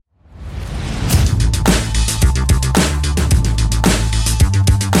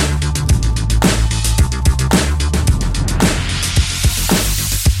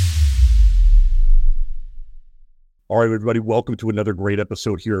All right, everybody, welcome to another great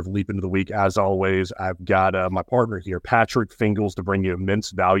episode here of Leap Into the Week. As always, I've got my partner here, Patrick Fingles, to bring you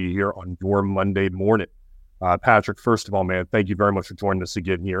immense value here on your Monday morning. Patrick, first of all, man, thank you very much for joining us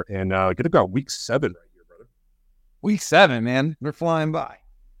again here. And get about week 7 right here, brother. Week 7, man. They're flying by.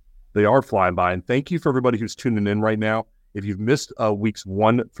 They are flying by. And thank you for everybody who's tuning in right now. If you've missed weeks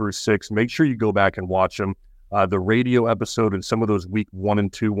 1 through 6, make sure you go back and watch them. The radio episode and some of those week 1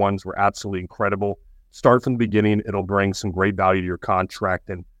 and 2 ones were absolutely incredible. Start from the beginning. It'll bring some great value to your contract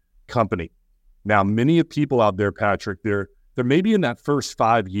and company. Now, many of people out there, Patrick, they're maybe in that first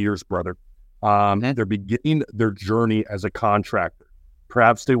 5 years, brother. They're beginning their journey as a contractor.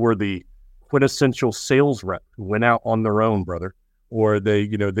 Perhaps they were the quintessential sales rep who went out on their own, brother, or they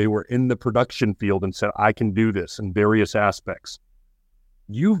were in the production field and said, I can do this in various aspects.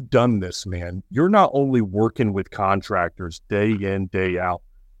 You've done this, man. You're not only working with contractors day in, day out,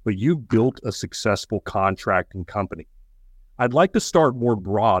 but you built a successful contracting company. I'd like to start more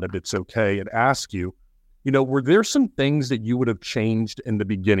broad, if it's okay, and ask you, were there some things that you would have changed in the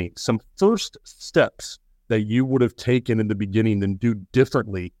beginning, some first steps that you would have taken in the beginning and do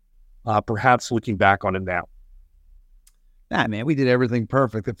differently, perhaps looking back on it now? Nah, man, we did everything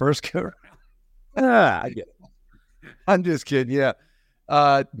perfect the first go around. I get it. I'm just kidding, yeah.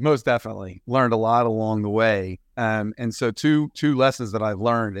 Most definitely. Learned a lot along the way. And so two lessons that I've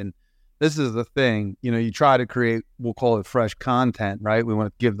learned, and this is the thing, you try to create, we'll call it fresh content, right? We want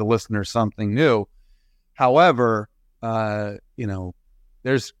to give the listener something new. However,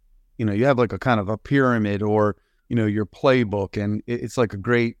 there's, you have like a kind of a pyramid or, your playbook, and it's like a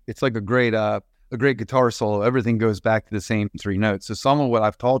great guitar solo. Everything goes back to the same 3 notes. So some of what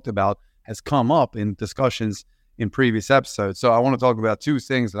I've talked about has come up in discussions in previous episodes. So I want to talk about 2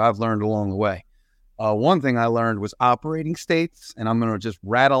 things that I've learned along the way. One thing I learned was operating states, and I'm going to just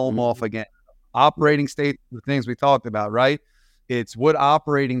rattle them off again. Operating state, the things we talked about, right? It's what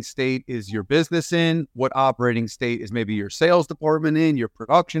operating state is your business in, what operating state is maybe your sales department in, your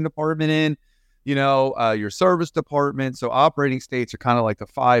production department in, your service department. So operating states are kind of like the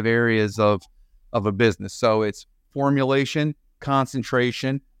 5 areas of a business. So it's formulation,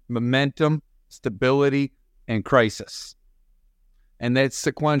 concentration, momentum, stability, and crisis. And that's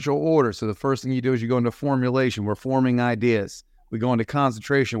sequential order. So the first thing you do is you go into formulation. We're forming ideas. We go into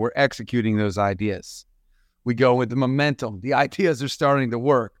concentration. We're executing those ideas. We go into momentum. The ideas are starting to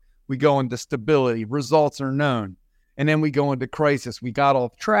work. We go into stability. Results are known. And then we go into crisis. We got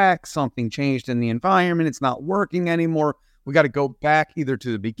off track. Something changed in the environment. It's not working anymore. We got to go back either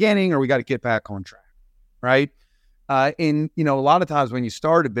to the beginning or we got to get back on track, right? A lot of times when you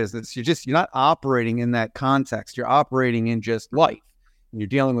start a business, you're not operating in that context. You're operating in just life. You're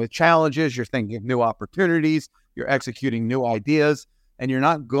dealing with challenges. You're thinking of new opportunities. You're executing new ideas, and you're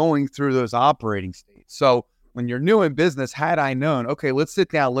not going through those operating states. So when you're new in business, had I known, okay, let's sit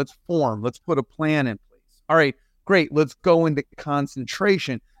down, let's form, let's put a plan in place. All right, great. Let's go into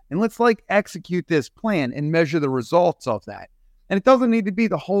concentration and let's execute this plan and measure the results of that. And it doesn't need to be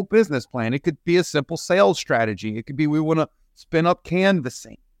the whole business plan. It could be a simple sales strategy. It could be, we want to spin up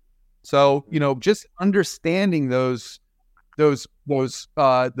canvassing. So, just understanding those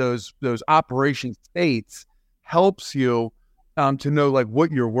operation states helps you to know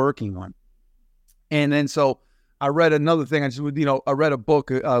what you're working on. And then so I read another thing. I read a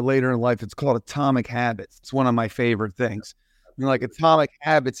book later in life. It's called Atomic Habits. It's one of my favorite things. Atomic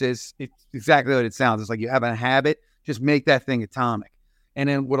Habits it's exactly what it sounds. It's like you have a habit, just make that thing atomic. And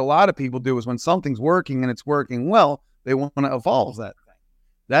then what a lot of people do is when something's working and it's working well, they want to evolve that thing.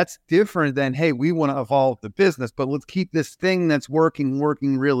 That's different than, hey, we want to evolve the business, but let's keep this thing that's working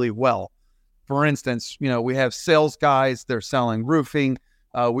really well. For instance, we have sales guys, they're selling roofing.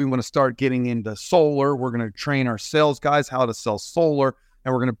 We want to start getting into solar. We're going to train our sales guys how to sell solar,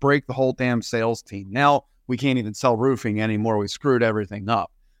 and we're going to break the whole damn sales team. Now we can't even sell roofing anymore. We screwed everything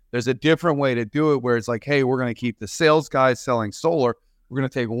up. There's a different way to do it where it's like, hey, we're going to keep the sales guys selling solar. We're going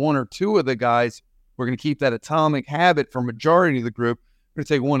to take 1 or 2 of the guys. We're going to keep that atomic habit for majority of the group. We're going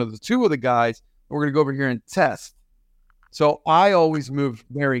to take 1 of the 2 of the guys, and we're going to go over here and test. So I always moved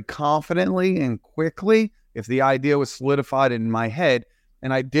very confidently and quickly if the idea was solidified in my head,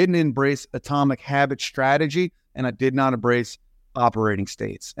 and I didn't embrace atomic habit strategy, and I did not embrace operating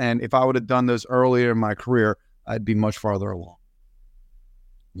states. And if I would have done those earlier in my career, I'd be much farther along.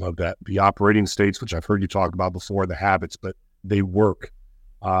 Love that. The operating states, which I've heard you talk about before, the habits, but they work.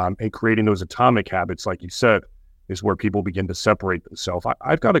 And creating those atomic habits, like you said, is where people begin to separate themselves.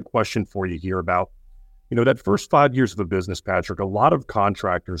 I've got a question for you here about, that first 5 years of a business, Patrick. A lot of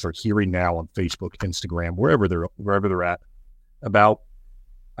contractors are hearing now on Facebook, Instagram, wherever they're at, about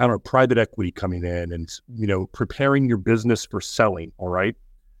I don't know, private equity coming in and, preparing your business for selling. All right.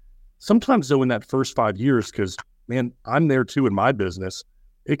 Sometimes though, in that first 5 years, because man, I'm there too in my business,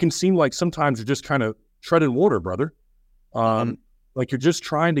 it can seem like sometimes you're just kind of treading water, brother. Like you're just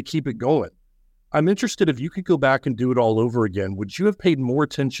trying to keep it going. I'm interested, if you could go back and do it all over again, would you have paid more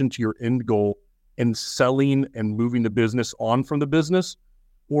attention to your end goal in selling and moving the business on from the business?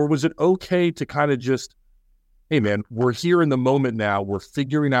 Or was it okay to kind of just, hey man, we're here in the moment now. We're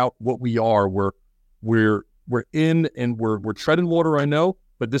figuring out what we are. We're in and we're treading water, I know,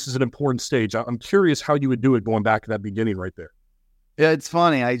 but this is an important stage. I'm curious how you would do it going back to that beginning right there. Yeah, it's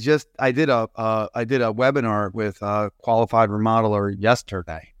funny. I did a webinar with a qualified remodeler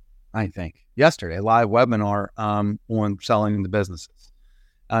yesterday, live webinar on selling the businesses,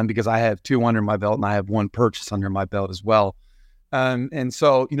 because I have 2 under my belt and I have 1 purchase under my belt as well. And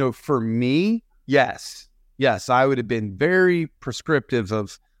so, for me, yes, I would have been very prescriptive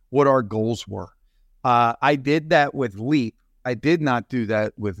of what our goals were. I did that with Leap. I did not do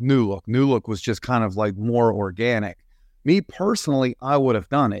that with New Look. New Look was just kind of like more organic. Me personally, I would have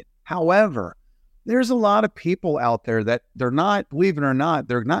done it. However, there's a lot of people out there that they're not, believe it or not,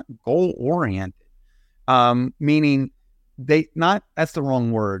 they're not goal oriented. Meaning that's the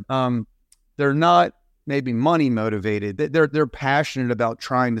wrong word. They're not maybe money motivated. They're passionate about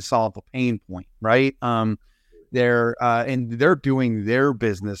trying to solve a pain point, right? They're doing their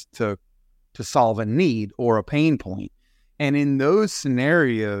business to solve a need or a pain point. And in those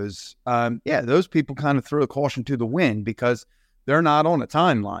scenarios, those people kind of throw a caution to the wind because they're not on a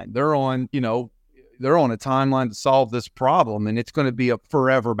timeline. They're on a timeline to solve this problem, and it's going to be a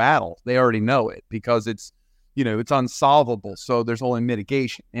forever battle. They already know it because it's unsolvable. So there's only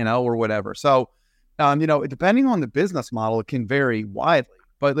mitigation, or whatever. So, depending on the business model, it can vary widely.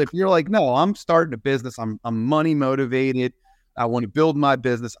 But if you're like, no, I'm starting a business, I'm money motivated, I want to build my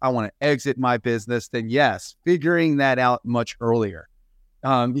business, I want to exit my business, then yes, figuring that out much earlier.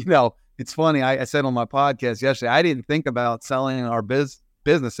 It's funny. I said on my podcast yesterday, I didn't think about selling our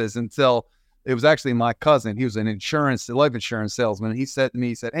businesses until it was actually my cousin. He was an life insurance salesman. He said to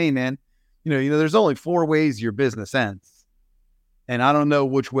me, hey man, there's only 4 ways your business ends. And I don't know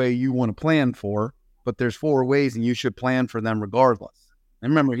which way you want to plan for, but there's 4 ways and you should plan for them regardless.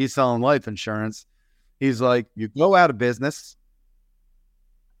 And remember, he's selling life insurance. He's like, you go out of business,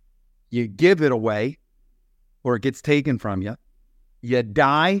 you give it away, or it gets taken from you, you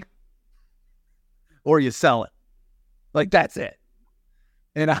die, or you sell it. Like, that's it.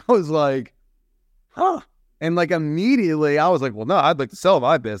 And I was like, huh. And like immediately I was like, well, no, I'd like to sell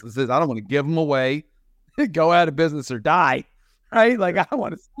my businesses. I don't want to give them away, go out of business or die, right? Like I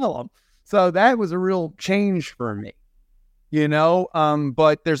want to sell them. So that was a real change for me,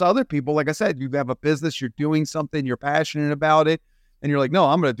 but there's other people, like I said, you have a business, you're doing something, you're passionate about it. And you're like, no,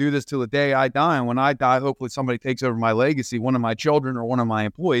 I'm going to do this till the day I die. And when I die, hopefully somebody takes over my legacy, one of my children or one of my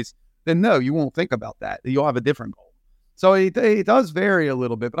employees. Then no, you won't think about that. You'll have a different goal. So it does vary a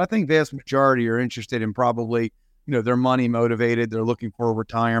little bit, but I think vast majority are interested in probably, they're money motivated. They're looking for a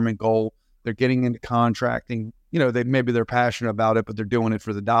retirement goal. They're getting into contracting. Maybe they're passionate about it, but they're doing it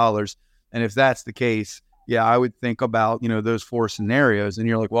for the dollars. And if that's the case, yeah, I would think about, those 4 scenarios. And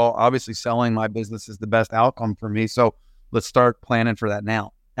you're like, well, obviously selling my business is the best outcome for me. So let's start planning for that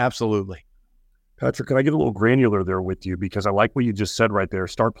now. Absolutely. Patrick, can I get a little granular there with you? Because I like what you just said right there.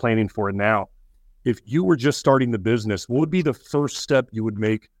 Start planning for it now. If you were just starting the business, what would be the first step you would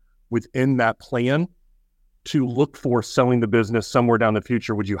make within that plan to look for selling the business somewhere down the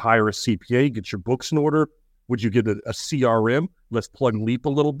future? Would you hire a CPA, get your books in order? Would you get a CRM? Let's plug Leap a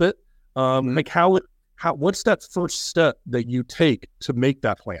little bit. Like what's that first step that you take to make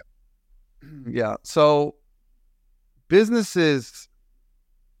that plan? Yeah. So businesses,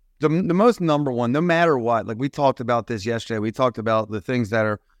 the most number one, no matter what, like we talked about this yesterday, we talked about the things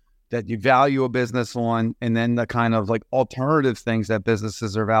that you value a business on, and then the kind of like alternative things that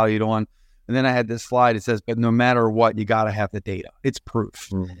businesses are valued on. And then I had this slide, it says, but no matter what, you got to have the data. It's proof.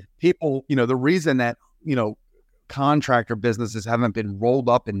 Mm-hmm. People, the reason that, contractor businesses haven't been rolled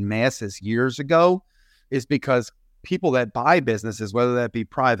up in masses years ago is because people that buy businesses, whether that be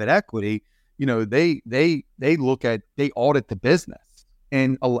private equity, they audit the business.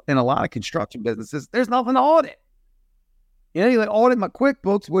 And in a lot of construction businesses, there's nothing to audit. You like audit my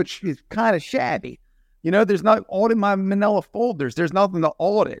QuickBooks, which is kind of shabby. There's not audit my Manila folders. There's nothing to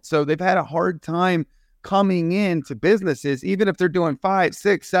audit. So they've had a hard time coming into businesses, even if they're doing $5,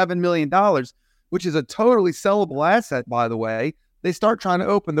 $6, $7 million, which is a totally sellable asset, by the way. They start trying to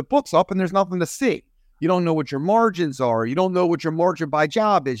open the books up and there's nothing to see. You don't know what your margins are. You don't know what your margin by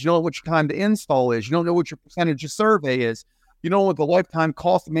job is. You don't know what your time to install is. You don't know what your percentage of survey is. You don't know what the lifetime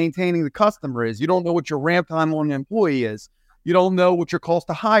cost of maintaining the customer is. You don't know what your ramp time on an employee is. You don't know what your cost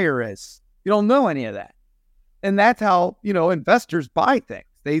to hire is. You don't know any of that. And that's how, investors buy things.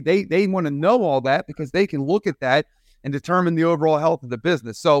 They want to know all that because they can look at that and determine the overall health of the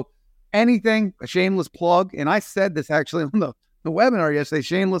business. So anything, a shameless plug, and I said this actually on the webinar yesterday,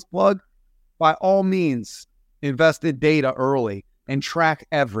 shameless plug, by all means, invest in data early and track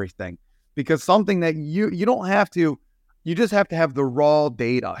everything, because something that you don't have to, you just have to have the raw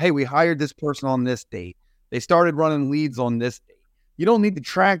data. Hey, we hired this person on this date. They started running leads on this date. You don't need to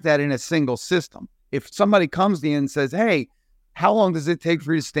track that in a single system. If somebody comes to you and says, hey, how long does it take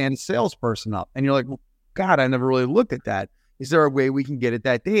for you to stand a salesperson up? And you're like, well, God, I never really looked at that. Is there a way we can get at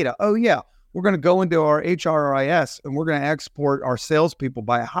that data? Oh, yeah. We're going to go into our HRIS and we're going to export our salespeople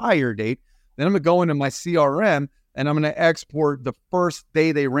by a hire date. Then I'm going to go into my CRM and I'm going to export the first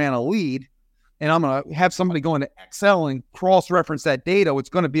day they ran a lead. And I'm going to have somebody go into Excel and cross-reference that data. It's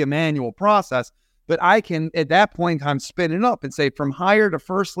going to be a manual process. But I can, at that point in time, spin it up and say from hire to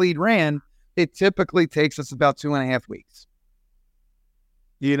first lead ran, it typically takes us about 2.5 weeks.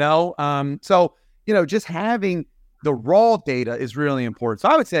 Just having the raw data is really important. So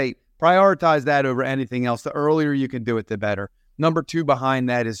I would say prioritize that over anything else. The earlier you can do it, the better. Number 2 behind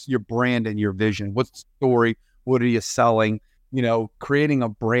that is your brand and your vision. What's the story? What are you selling? Creating a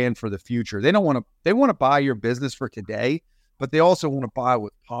brand for the future. They want to buy your business for today, but they also want to buy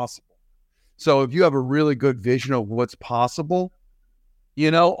what's possible. So if you have a really good vision of what's possible,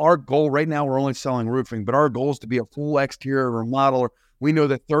 our goal right now, we're only selling roofing, but our goal is to be a full exterior remodeler. We know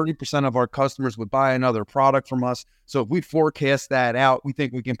that 30% of our customers would buy another product from us. So if we forecast that out, we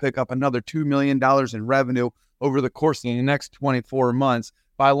think we can pick up another $2 million in revenue over the course of the next 24 months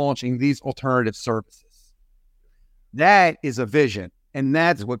by launching these alternative services. That is a vision, and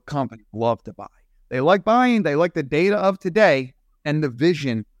that's what companies love to buy. They like buying, they like the data of today and the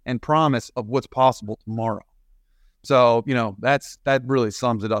vision and promise of what's possible tomorrow. So, that really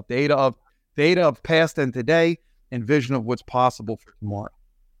sums it up. Data of past and today, and vision of what's possible for tomorrow.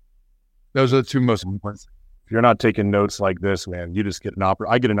 Those are the 2 most important. If you're not taking notes like this, man, you just get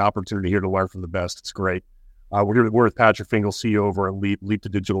I get an opportunity here to learn from the best. It's great. We're with Patrick Fingal, CEO over at Leap,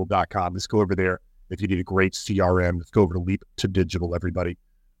 leap2digital.com. Let's go over there. If you need a great CRM, let's go over to Leap to Digital, everybody.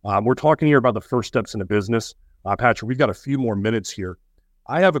 We're talking here about the first steps in a business. Patrick, we've got a few more minutes here.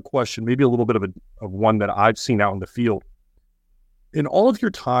 I have a question, maybe a little bit of one that I've seen out in the field. In all of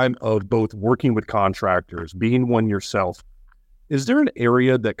your time of both working with contractors, being one yourself, is there an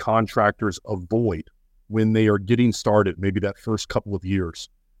area that contractors avoid when they are getting started, maybe that first couple of years,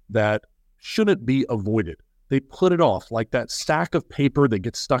 that shouldn't be avoided? They put it off like that stack of paper that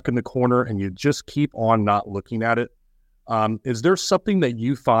gets stuck in the corner and you just keep on not looking at it. Is there something that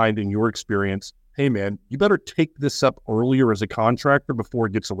you find in your experience, hey man, you better take this up earlier as a contractor before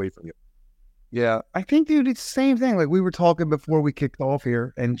it gets away from you? Yeah, I think, dude, it's the same thing. Like we were talking before we kicked off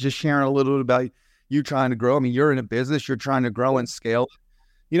here and just sharing a little bit about you trying to grow. I mean, you're in a business, you're trying to grow and scale.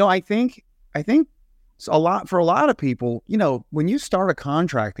 I think for a lot of people, when you start a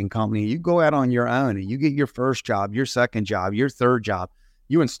contracting company, you go out on your own and you get your first job, your second job, your third job,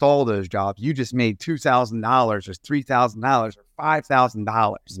 you install those jobs, you just made $2,000 or $3,000 or $5,000.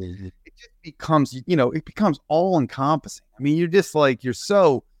 Mm-hmm. It just becomes, it becomes all encompassing. I mean, you're just like, you're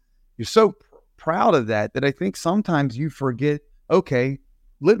so proud of that I think sometimes you forget, okay,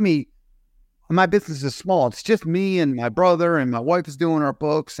 my business is small. It's just me and my brother and my wife is doing our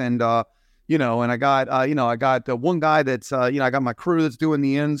books and, and I got the one guy that's, I got my crew that's doing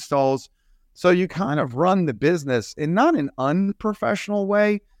the installs. So you kind of run the business in not an unprofessional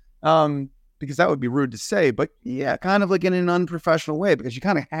way, because that would be rude to say, but yeah, kind of like in an unprofessional way, because you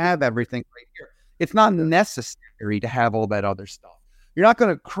kind of have everything right here. It's not necessary to have all that other stuff. You're not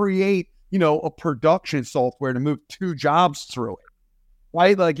going to create, a production software to move 2 jobs through it,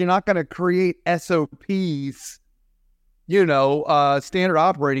 right? Like you're not going to create SOPs, standard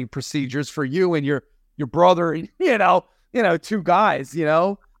operating procedures for you and your brother, 2 guys,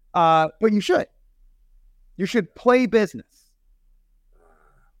 but you should play business.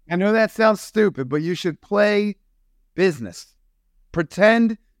 I know that sounds stupid, but you should play business.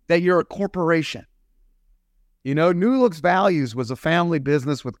 Pretend that you're a corporation. New Looks Values was a family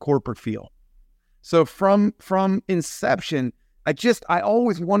business with corporate feel. So from inception, I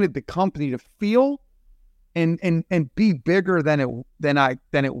always wanted the company to feel and be bigger than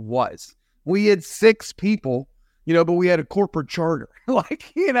it was. We had 6 people, but we had a corporate charter. And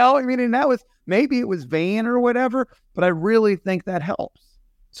that was, maybe it was vain or whatever, but I really think that helps.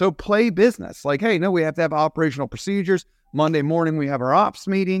 So play business. Like, hey, no, we have to have operational procedures. Monday morning, we have our ops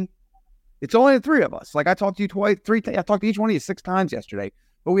meeting. It's only the three of us. Like I talked to you I talked to each one of you 6 times yesterday,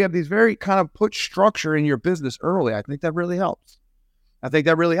 but we have these very kind of put structure in your business early. I think that really helps.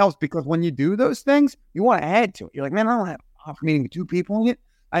 Because when you do those things, you want to add to it. You're like, man, I don't have a meeting with 2 people in it.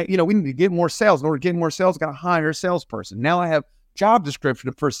 We need to get more sales. In order to get more sales, I got to hire a salesperson. Now I have job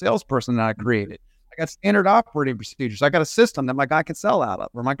description for a salesperson that I created. I got standard operating procedures. I got a system that my guy can sell out of,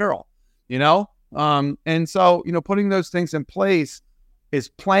 or my girl, and so, putting those things in place is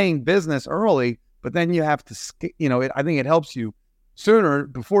playing business early, but then you have to, I think it helps you sooner.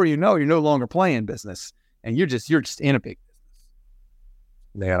 Before you know, you're no longer playing business and you're just in a big business.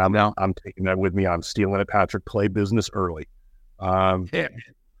 Man, I'm taking that with me. I'm stealing it, Patrick. Play business early. Yeah.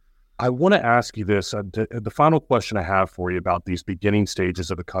 I want to ask you this. The final question I have for you about these beginning stages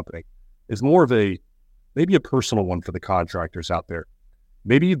of a company is more of maybe a personal one for the contractors out there.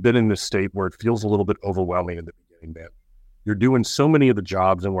 Maybe you've been in this state where it feels a little bit overwhelming in the beginning, man. You're doing so many of the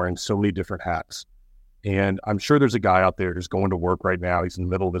jobs and wearing so many different hats. And I'm sure there's a guy out there who's going to work right now. He's in the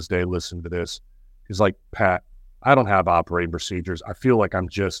middle of his day listening to this. He's like, Pat, I don't have operating procedures. I feel like I'm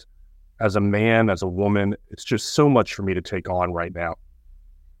just, as a man, as a woman, it's just so much for me to take on right now.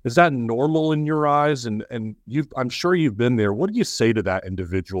 Is that normal in your eyes? And I'm sure you've been there. What do you say to that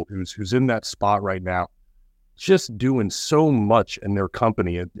individual who's in that spot right now, just doing so much in their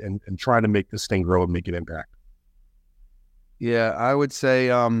company and trying to make this thing grow and make an impact? Yeah, I would say,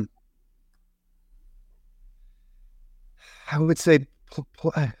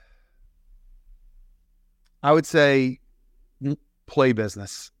 play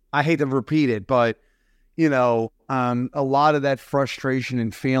business. I hate to repeat it, but a lot of that frustration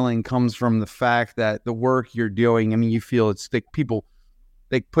and feeling comes from the fact that the work you're doing, you feel it's like people,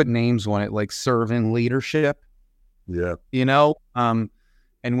 they put names on it like servant leadership. Yeah.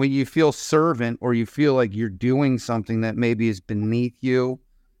 And when you feel servant or you feel like you're doing something that maybe is beneath you,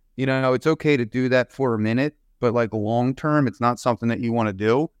 it's okay to do that for a minute, but like long term, it's not something that you want to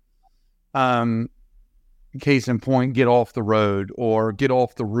do. Case in point, get off the road or get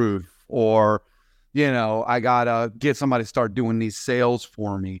off the roof, or, I got to get somebody to start doing these sales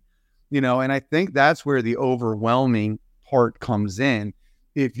for me, and I think that's where the overwhelming part comes in.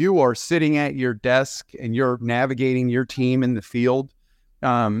 If you are sitting at your desk and you're navigating your team in the field,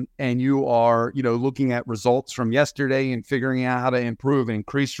 and you are, looking at results from yesterday and figuring out how to improve and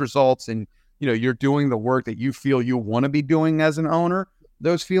increase results, and, you're doing the work that you feel you want to be doing as an owner,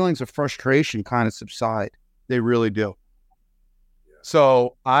 those feelings of frustration kind of subside. They really do.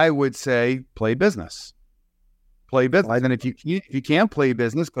 So I would say play business. And if you can't play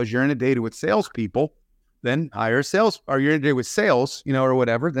business because you're inundated with salespeople, then hire you're inundated with sales, or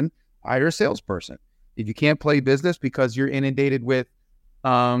whatever, then hire a salesperson. If you can't play business because you're inundated with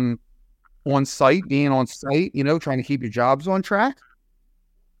being on site, trying to keep your jobs on track,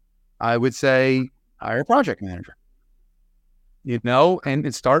 I would say hire a project manager.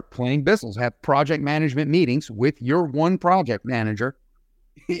 And start playing business. Have project management meetings with your one project manager,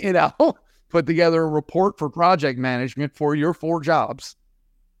 put together a report for project management for your 4 jobs,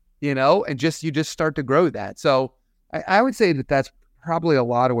 and you just start to grow that. So I would say that's probably a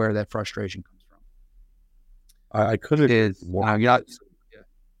lot of where that frustration comes from. I couldn't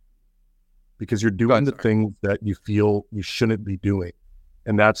because you're doing the things that you feel you shouldn't be doing.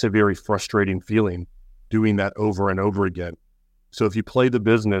 And that's a very frustrating feeling, doing that over and over again. So if you play the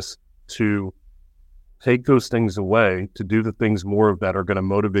business to take those things away, to do the things more of that are going to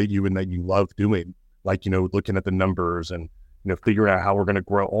motivate you and that you love doing, like, looking at the numbers and, figuring out how we're going to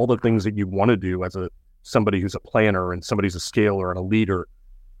grow, all the things that you want to do as somebody who's a planner and somebody's a scaler and a leader,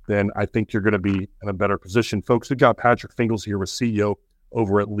 then I think you're going to be in a better position. Folks, we've got Patrick Fingles here with CEO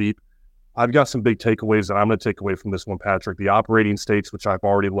over at Leap. I've got some big takeaways that I'm going to take away from this one, Patrick. The operating states, which I've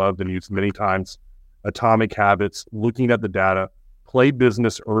already loved and used many times, atomic habits, looking at the data, play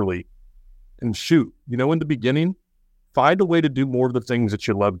business early, and shoot, in the beginning, find a way to do more of the things that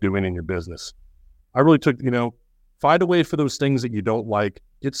you love doing in your business. I really took, find a way for those things that you don't like,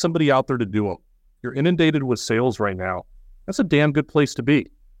 get somebody out there to do them. You're inundated with sales right now. That's a damn good place to be.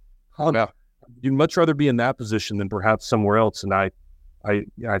 You'd much rather be in that position than perhaps somewhere else. And I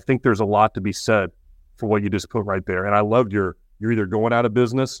think there's a lot to be said for what you just put right there. And I loved you're either going out of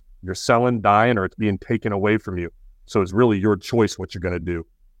business, you're selling, dying, or it's being taken away from you. So it's really your choice what you're going to do.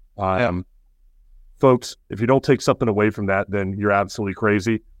 Folks, if you don't take something away from that, then you're absolutely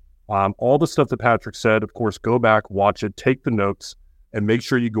crazy. All the stuff that Patrick said, of course, go back, watch it, take the notes, and make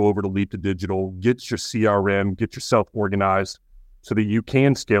sure you go over to Leap to Digital, get your CRM, get yourself organized so that you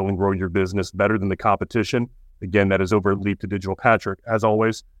can scale and grow your business better than the competition. Again, that is over at Leap to Digital. Patrick, as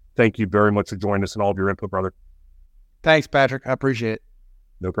always, thank you very much for joining us and all of your input, brother. Thanks, Patrick. I appreciate it.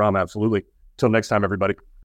 No problem. Absolutely. Till next time, everybody.